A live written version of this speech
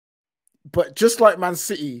But just like Man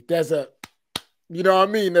City, there's a, you know what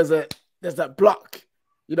I mean? There's that block.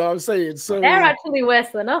 You know what I'm saying? So they're actually worse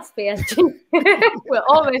than us, PSG. We're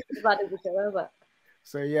almost as bad as each other. But...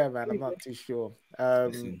 So yeah, man, I'm not too sure.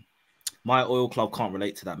 My oil club can't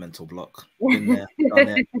relate to that mental block. Been there, done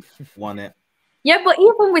it, won it. Yeah, but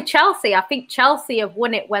even with Chelsea, I think Chelsea have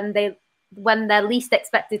won it when they're least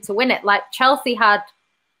expected to win it. Like Chelsea had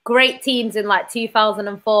great teams in like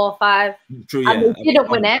 2004, 5, True, and they didn't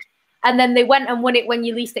win it. And then they went and won it when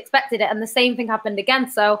you least expected it. And the same thing happened again.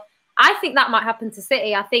 So I think that might happen to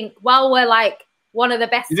City. I think while we're like one of the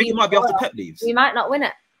best teams, you think it might be after Pep leaves? We might not win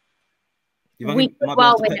it. We could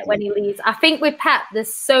well win it when he leaves. I think with Pep,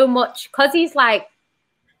 there's so much, because he's like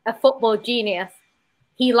a football genius.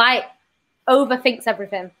 He like overthinks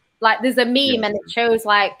everything. Like there's a meme and it shows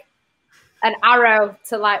like an arrow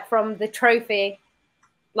to like from the trophy,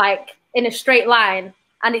 like in a straight line,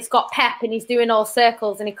 and it's got Pep and he's doing all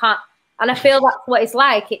circles and he can't. And I feel that's what it's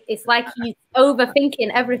like. It's like he's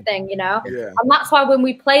overthinking everything, you know? Yeah. And that's why when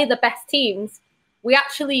we play the best teams, we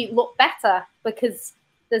actually look better because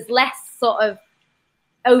there's less sort of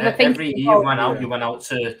overthinking. Every year you went out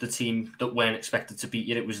to the team that weren't expected to beat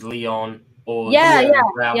you. It was Lyon or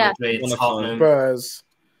Real Madrid, Tottenham. Spurs.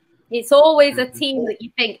 It's always a team that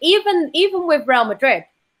you think, even with Real Madrid,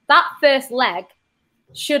 that first leg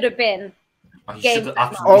should have been game.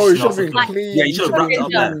 It should have been clean. Yeah, you should have wrapped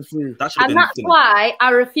up there. And that's why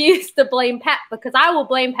I refuse to blame Pep, because I will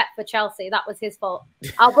blame Pep for Chelsea. That was his fault.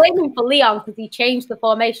 I'll blame him for Lyon because he changed the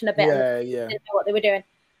formation a bit. And didn't know what they were doing.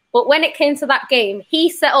 But when it came to that game, he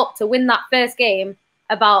set up to win that first game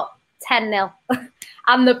about 10-0.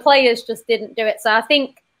 And the players just didn't do it. So I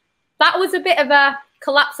think that was a bit of a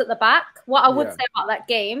collapse at the back. What I would say about that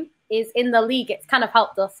game is in the league, it's kind of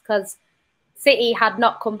helped us because City had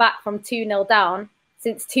not come back from 2-0 down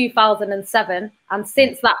since 2007. And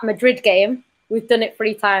since that Madrid game, we've done it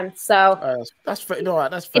 3 times. So that's fair. No,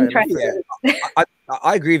 that's fair. Interesting.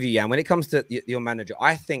 I agree with you, Jan. When it comes to your manager,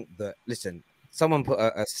 I think that, listen, someone put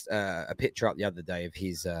a picture up the other day of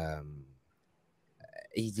his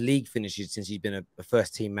league finishes since he's been a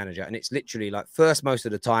first team manager. And it's literally like first most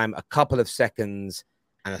of the time, a couple of seconds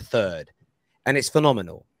and a third. And it's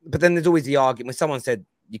phenomenal. But then there's always the argument when someone said,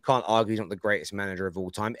 you can't argue he's not the greatest manager of all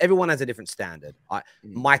time. Everyone has a different standard.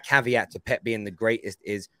 My caveat to Pep being the greatest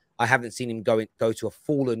is I haven't seen him go to a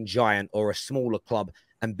fallen giant or a smaller club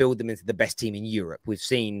and build them into the best team in Europe. We've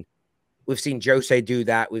seen Jose do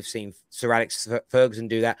that. We've seen Sir Alex Ferguson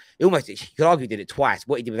do that. You could argue he did it twice.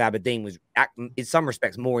 What he did with Aberdeen was, in some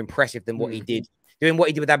respects, more impressive than what he did. Doing what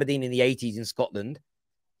he did with Aberdeen in the 80s in Scotland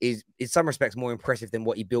is in some respects more impressive than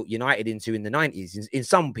what he built United into in the 90s, in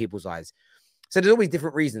some people's eyes. So there's always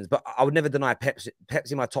different reasons, but I would never deny Pep's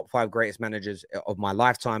in my top 5 greatest managers of my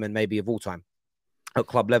lifetime and maybe of all time at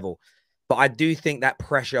club level. But I do think that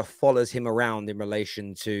pressure follows him around in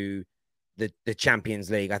relation to the Champions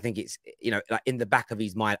League. I think it's, you know, like in the back of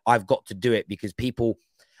his mind, I've got to do it because people,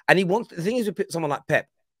 and he wants, the thing is with someone like Pep,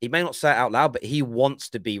 he may not say it out loud, but he wants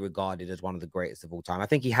to be regarded as one of the greatest of all time. I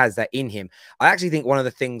think he has that in him. I actually think one of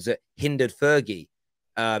the things that hindered Fergie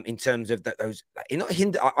in terms of those, not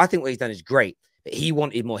hinder, I think what he's done is great, but he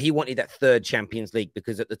wanted more. He wanted that 3rd Champions League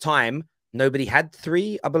because at the time, nobody had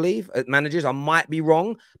 3, I believe, managers. I might be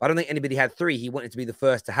wrong, but I don't think anybody had 3. He wanted to be the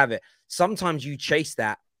first to have it. Sometimes you chase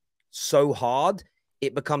that so hard,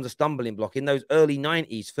 it becomes a stumbling block. In those early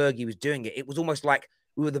 90s, Fergie was doing it. It was almost like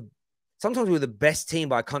sometimes we were the best team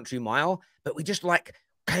by a country mile, but we just like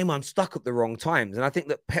came unstuck at the wrong times. And I think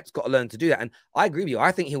that Pep's got to learn to do that. And I agree with you.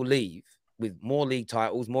 I think he'll leave with more league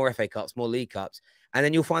titles, more FA Cups, more League Cups. And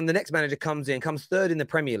then you'll find the next manager comes 3rd in the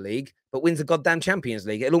Premier League, but wins the goddamn Champions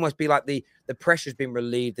League. It'll almost be like the pressure's been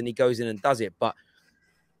relieved and he goes in and does it. But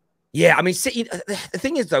yeah, I mean, City, the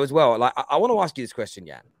thing is though, as well, like I want to ask you this question,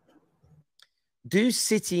 Jan. Do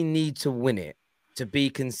City need to win it to be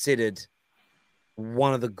considered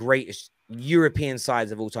one of the greatest European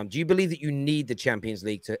sides of all time? Do you believe that you need the Champions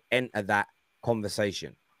League to enter that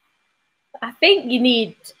conversation? I think you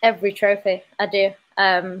need every trophy. I do.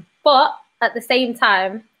 But at the same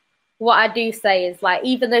time, what I do say is, like,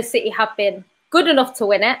 even though City have been good enough to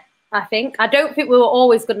win it, I don't think we were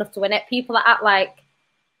always good enough to win it. People that act like,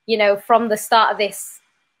 you know, from the start of this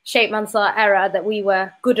Sheikh Mansour era that we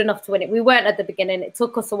were good enough to win it. We weren't at the beginning. It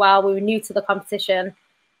took us a while. We were new to the competition.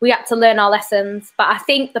 We had to learn our lessons. But I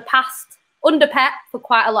think the past, under Pep, for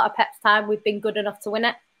quite a lot of Pep's time, we've been good enough to win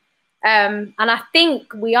it. And I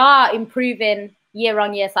think we are improving year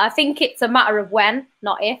on year. So I think it's a matter of when,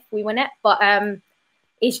 not if, we win it. But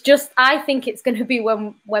it's just, I think it's going to be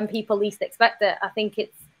when people least expect it. I think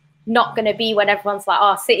it's not going to be when everyone's like,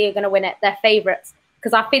 oh, City are going to win it. They're favourites.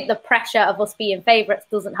 because I think the pressure of us being favourites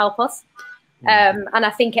doesn't help us. And I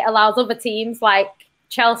think it allows other teams like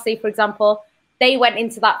Chelsea, for example, they went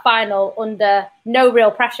into that final under no real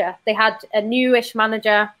pressure. They had a newish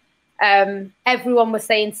manager. Everyone was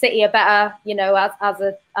saying City are better, you know, as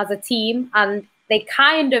a team, and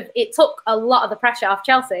it took a lot of the pressure off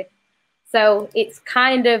Chelsea. So it's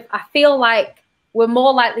kind of, I feel like we're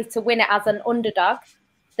more likely to win it as an underdog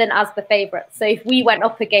than as the favourite. So if we went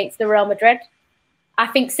up against the Real Madrid, I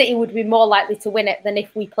think City would be more likely to win it than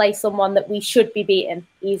if we play someone that we should be beating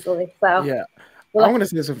easily. So yeah, I'm going to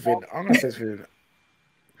say something.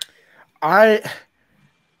 I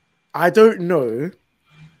don't know.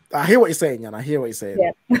 I hear what you're saying, Jan. I hear what you're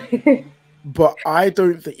saying. Yeah. But I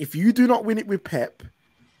don't think if you do not win it with Pep,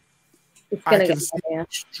 I can see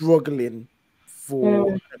struggling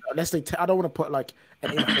for let's say I don't want to put like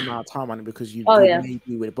an infinite amount of time on it because you may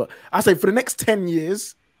do with it. But I say for the next 10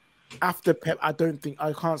 years after Pep, I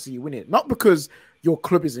can't see you win it. Not because your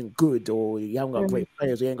club isn't good or you haven't got great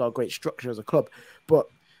players, or you ain't got a great structure as a club, but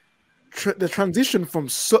the transition from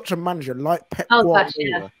such a manager like Pep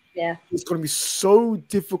Guardiola. Yeah, it's going to be so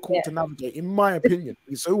difficult to navigate, in my opinion.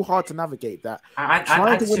 It's so hard to navigate that.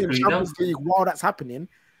 Trying to win the Champions League while that's happening,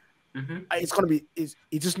 it's going to be it's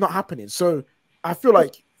just not happening. So I feel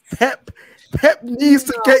like Pep needs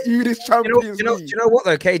to get you this Champions League. Do you know what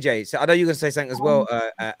though, KJ? So I know you're going to say something as well,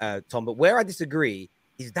 Tom. But where I disagree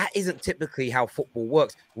is that isn't typically how football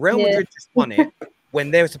works. Real Madrid just won it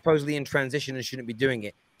when they were supposedly in transition and shouldn't be doing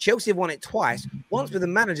it. Chelsea have won it twice. Once with a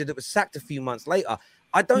manager that was sacked a few months later.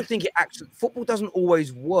 I don't think football doesn't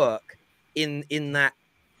always work in that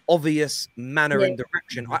obvious manner and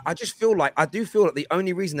direction. I do feel like the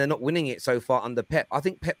only reason they're not winning it so far under Pep, I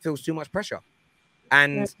think Pep feels too much pressure.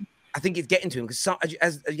 And I think it's getting to him because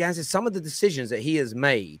as Jan said, some of the decisions that he has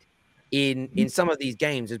made in some of these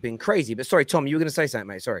games has been crazy. But sorry, Tom, you were going to say something,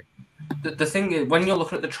 mate. Sorry. The thing is, when you're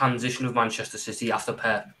looking at the transition of Manchester City after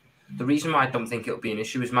Pep, the reason why I don't think it'll be an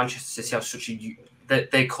issue is Manchester City have such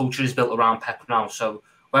their culture is built around Pep now. So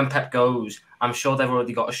when Pep goes, I'm sure they've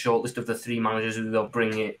already got a short list of the 3 managers who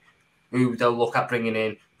they'll look at bringing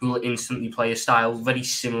in, who will instantly play a style very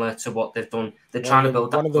similar to what they've done. They're trying to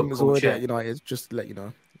build that club culture. One of them is already at United, just to let you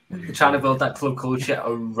know. They're trying to build that club culture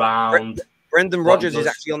around. Brendan Rodgers is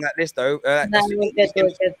actually on that list, though.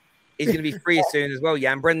 He's going to be free soon as well,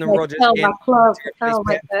 yeah. And Brendan Rodgers. Do you know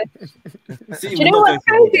what's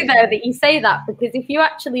crazy, though, that you say that? Because if you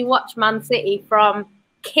actually watch Man City from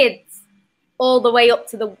kids all the way up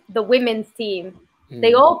to the women's team,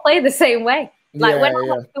 they all play the same way. Like when I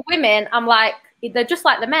watch the women, I'm like, they're just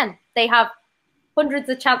like the men. They have hundreds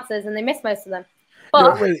of chances and they miss most of them.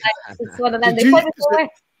 But it's one of them. They play the same way.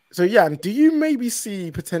 So, Jan, do you maybe see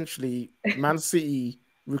potentially Man City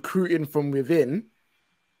recruiting from within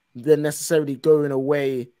than necessarily going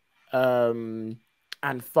away and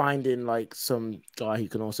finding like some guy who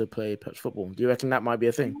can also play Pep's football? Do you reckon that might be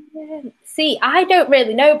a thing? See, I don't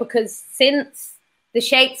really know because since the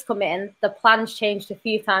Sheikhs come in, the plans changed a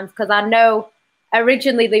few times because I know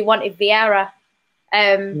originally they wanted Vieira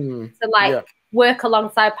to work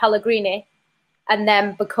alongside Pellegrini and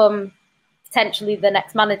then become potentially the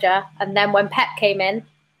next manager. And then when Pep came in,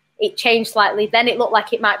 it changed slightly. Then it looked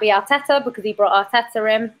like it might be Arteta because he brought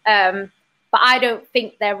Arteta in. But I don't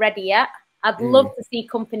think they're ready yet. I'd love to see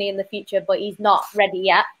Company in the future, but he's not ready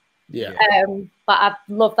yet. Yeah. But I'd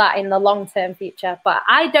love that in the long-term future. But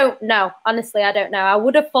I don't know. Honestly, I don't know. I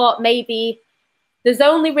would have thought maybe there's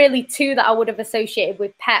only really 2 that I would have associated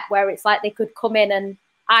with Pep where it's like they could come in and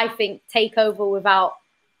I think take over without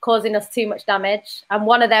causing us too much damage. And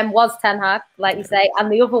one of them was Ten Hag, like you say,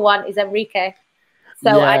 and the other one is Enrique.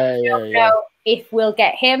 So I don't know if we'll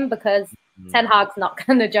get him because Ten Hag's not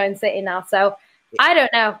going to join City now. So I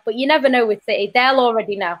don't know, but you never know with City. They'll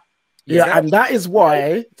already know. Yeah, and that is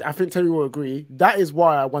why, I think Terry will agree, that is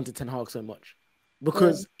why I wanted Ten Hag so much.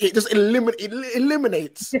 Because it just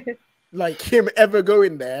eliminates like him ever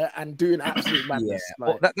going there and doing absolute madness.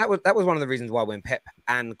 Yeah. Well, that was one of the reasons why when Pep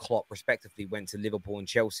and Klopp respectively went to Liverpool and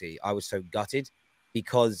Chelsea, I was so gutted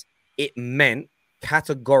because it meant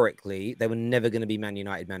categorically they were never going to be Man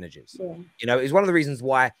United managers. Yeah. You know, it's one of the reasons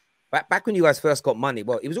why back when you guys first got money,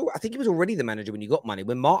 well, I think he was already the manager when you got money.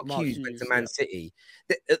 When Mark Hughes went to Man City,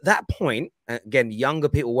 at that point, again, younger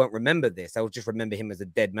people won't remember this. They'll just remember him as a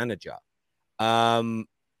dead manager.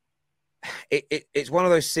 It's one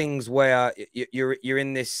of those things where you're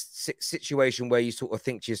in this situation where you sort of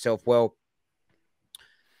think to yourself, well,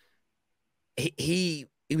 he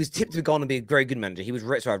was tipped to have gone and be a very good manager. He was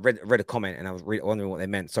I read a comment and I was wondering what they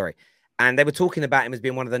meant. Sorry. And they were talking about him as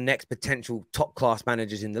being one of the next potential top class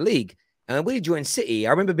managers in the league. And when he joined City,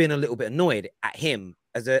 I remember being a little bit annoyed at him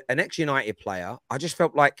as an ex-United player. I just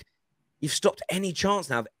felt like you've stopped any chance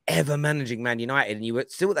now of ever managing Man United, and you were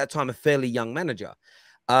still at that time a fairly young manager.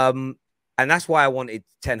 And that's why I wanted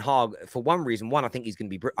Ten Hag for one reason. One, I think he's going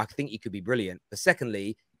to be. I think he could be brilliant. But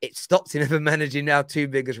secondly, it stopped him ever managing our two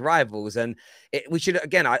biggest rivals. And we should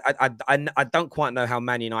again. I don't quite know how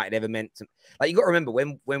Man United ever meant to. Like, you got to remember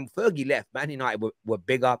when Fergie left, Man United were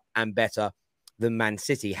bigger and better than Man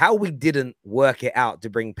City. How we didn't work it out to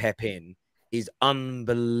bring Pep in is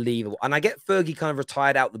unbelievable. And I get Fergie kind of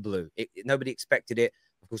retired out the blue. Nobody expected it.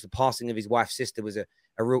 Of course, the passing of his wife's sister was a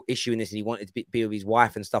real issue in this, and he wanted to be with his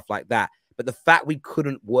wife and stuff like that. But the fact we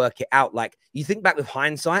couldn't work it out, like, you think back with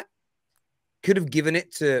hindsight, could have given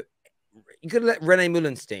it to, you could have let Rene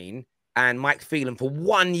Mullenstein and Mike Phelan for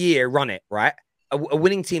 1 year run it, right? A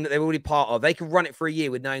winning team that they were already part of. They could run it for a year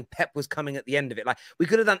with knowing Pep was coming at the end of it. Like, we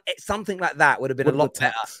could have done something like that. Would have been a lot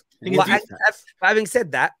better. Like, having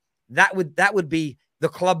said that, that would be the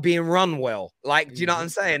club being run well. Like, do you know what I'm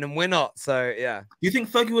saying? And we're not. So yeah. Do you think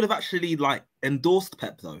Fergie would have actually like endorsed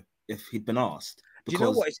Pep though if he'd been asked? Because do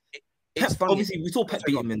you know what? It's Pep, obviously, we saw Pep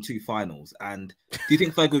beat him in 2 finals, and do you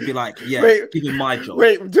think Fergie would be like, "Yeah, give him my job"?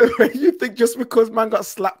 Wait, you think just because man got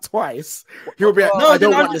slapped twice, he'll be like, "No, I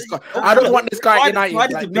don't want this guy. I don't want this guy at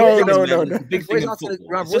United." Like, no.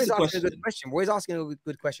 Roy's asking a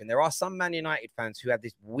good question. There are some Man United fans who have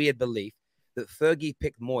this weird belief that Fergie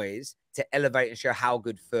picked Moyes to elevate and show how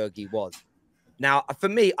good Fergie was. Now, for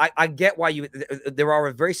me, I get why there are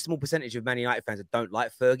a very small percentage of Man United fans that don't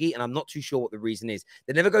like Fergie, and I'm not too sure what the reason is.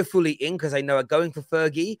 They never go fully in because they know going for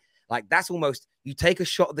Fergie, like, that's almost, you take a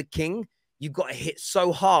shot at the king, you've got to hit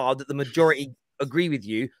so hard that the majority agree with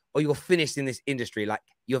you, or you're finished in this industry. Like,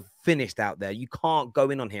 you're finished out there. You can't go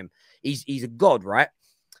in on him. He's a god, right?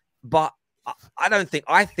 But I don't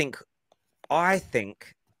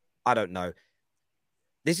know.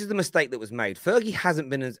 This is the mistake that was made. Fergie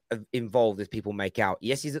hasn't been as involved as people make out.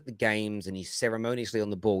 Yes, he's at the games and he's ceremoniously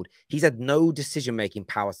on the board. He's had no decision-making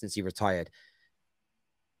power since he retired.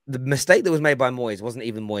 The mistake that was made by Moyes wasn't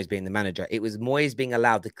even Moyes being the manager. It was Moyes being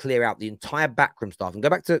allowed to clear out the entire backroom staff. And go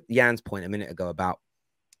back to Jan's point a minute ago about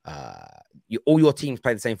all your teams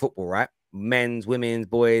play the same football, right? Men's, women's,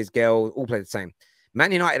 boys, girls, all play the same.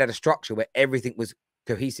 Man United had a structure where everything was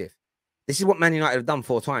cohesive. This is what Man United have done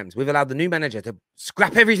 4 times. We've allowed the new manager to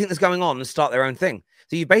scrap everything that's going on and start their own thing.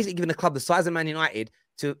 So you've basically given a club the size of Man United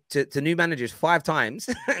to new managers 5 times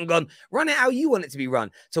and gone, run it how you want it to be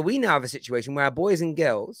run. So we now have a situation where our boys and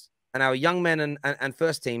girls and our young men and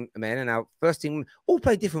first team men and our first team all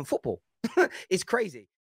play different football. It's crazy.